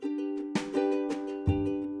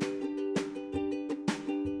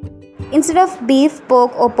Instead of beef,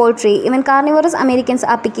 pork, or poultry, even carnivorous Americans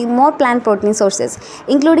are picking more plant protein sources,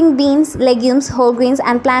 including beans, legumes, whole grains,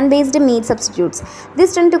 and plant-based meat substitutes.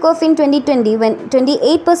 This trend took off in 2020 when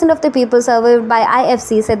 28% of the people surveyed by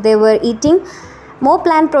IFC said they were eating more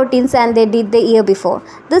plant proteins than they did the year before.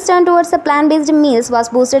 This turn towards the plant-based meals was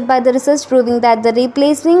boosted by the research proving that the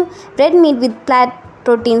replacing red meat with plant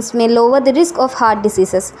proteins may lower the risk of heart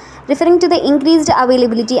diseases. Referring to the increased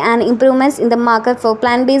availability and improvements in the market for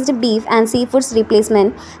plant-based beef and seafoods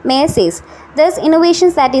replacement, Mayer says, "There's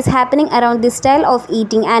innovations that is happening around this style of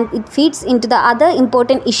eating and it feeds into the other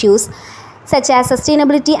important issues such as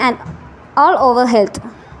sustainability and all-over health."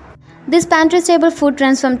 This pantry staple food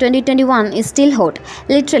trends from 2021 is still hot,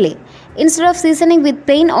 literally. Instead of seasoning with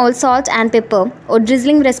plain old salt and pepper or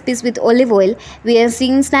drizzling recipes with olive oil, we are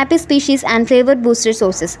seeing snappy species and flavored boosted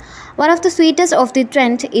sauces. One of the sweetest of the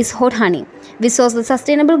trend is hot honey, which shows the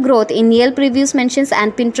sustainable growth in Yelp reviews mentions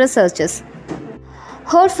and Pinterest searches.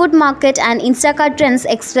 Whole Food Market and Instacart Trends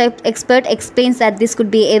expert explains that this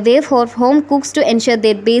could be a way for home cooks to ensure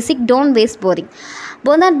their basic don't waste boring.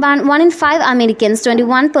 More than 1 in 5 Americans,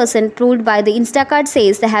 21% ruled by the Instacart,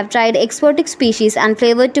 says they have tried exotic species and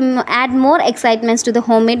flavor to add more excitement to the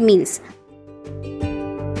homemade meals.